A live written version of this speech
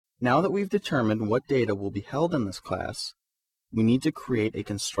Now that we've determined what data will be held in this class, we need to create a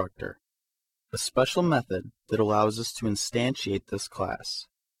constructor, a special method that allows us to instantiate this class.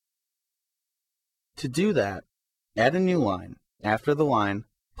 To do that, add a new line after the line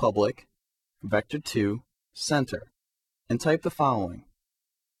public vector2 center and type the following: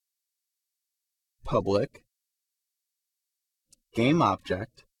 public game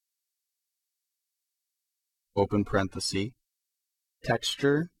object open parenthesis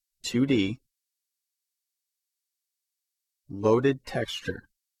texture 2D loaded texture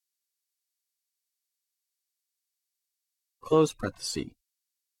close parenthesis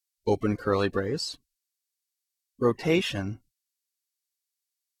open curly brace rotation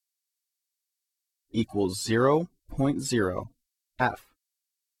equals 0.0 f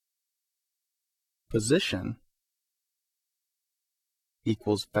position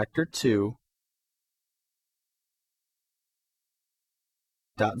equals vector2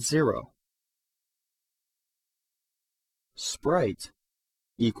 dot 0 sprite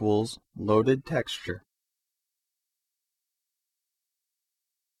equals loaded texture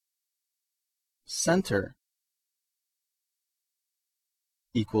center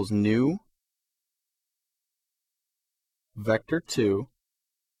equals new vector2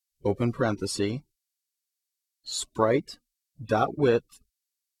 open parenthesis sprite dot width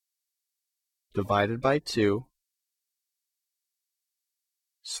divided by 2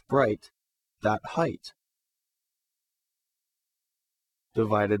 sprite dot height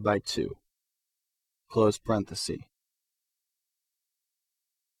divided by 2 close parenthesis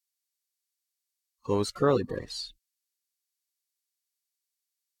close curly brace.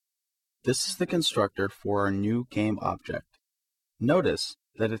 This is the constructor for our new game object. Notice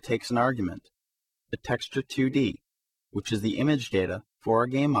that it takes an argument, a texture 2D, which is the image data for our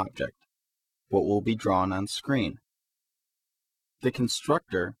game object, what will be drawn on screen. The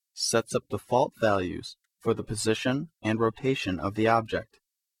constructor sets up default values for the position and rotation of the object,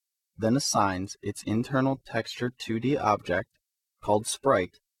 then assigns its internal texture 2D object, called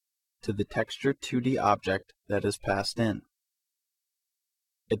sprite, to the texture 2D object that is passed in.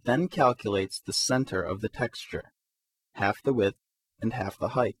 It then calculates the center of the texture, half the width and half the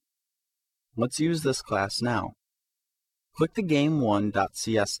height. Let's use this class now. Click the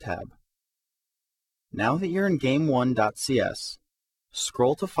game1.cs tab. Now that you're in game1.cs,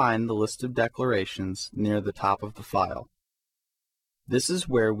 scroll to find the list of declarations near the top of the file. This is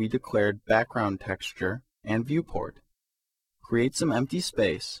where we declared background texture and viewport. Create some empty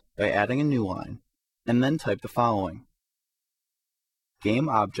space by adding a new line, and then type the following: game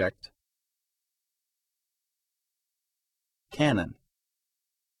object canon.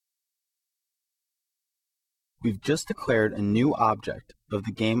 We've just declared a new object of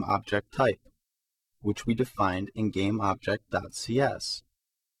the game object type, which we defined in gameObject.cs.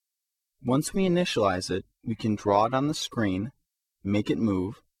 Once we initialize it, we can draw it on the screen, make it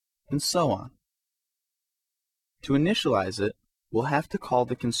move, and so on. To initialize it, we'll have to call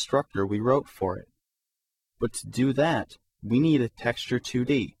the constructor we wrote for it. But to do that, we need a texture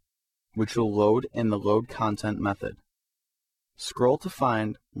 2D, which will load in the loadContent method. Scroll to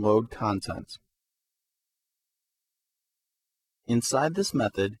find loadContent. Inside this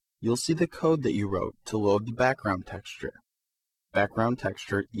method, you'll see the code that you wrote to load the background texture. Background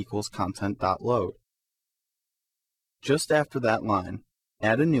texture equals content.load. Just after that line,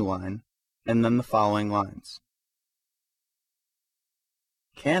 add a new line, and then the following lines.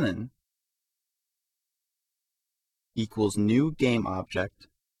 Canon equals new game object,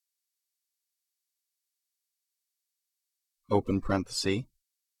 open parenthesis,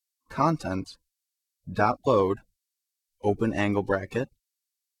 content dot load, open angle bracket,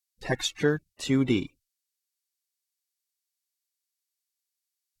 texture 2D,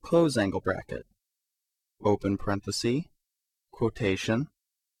 close angle bracket, open parenthesis, quotation,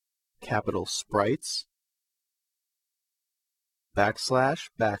 capital sprites, backslash,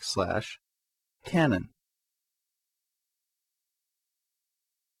 backslash, canon,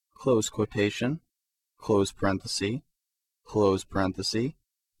 close quotation, close parenthesis,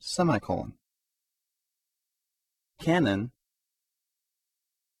 semicolon. Canon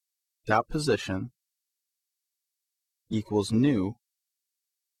dot position equals new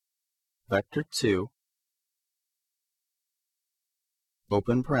vector2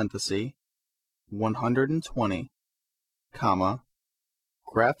 open parenthesis 120 comma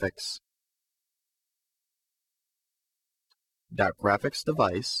graphics dot graphics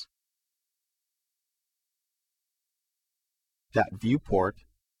device dot viewport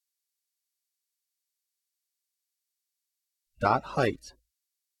dot height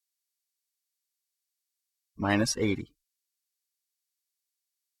 -80.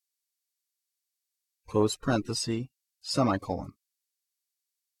 close parenthesis, semicolon.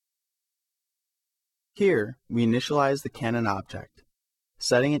 Here, we initialize the cannon object,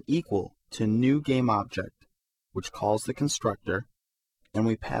 setting it equal to new game object, which calls the constructor, and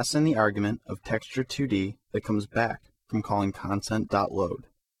we pass in the argument of texture2D that comes back from calling consent.load.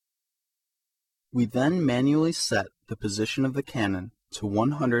 We then manually set the position of the cannon to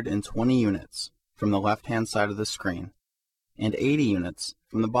 120 units from the left-hand side of the screen and 80 units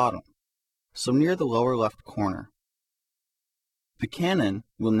from the bottom, so near the lower left corner. The cannon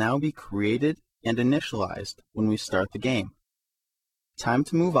will now be created and initialized when we start the game. Time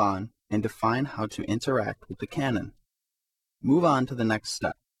to move on and define how to interact with the cannon. Move on to the next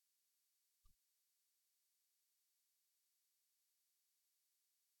step.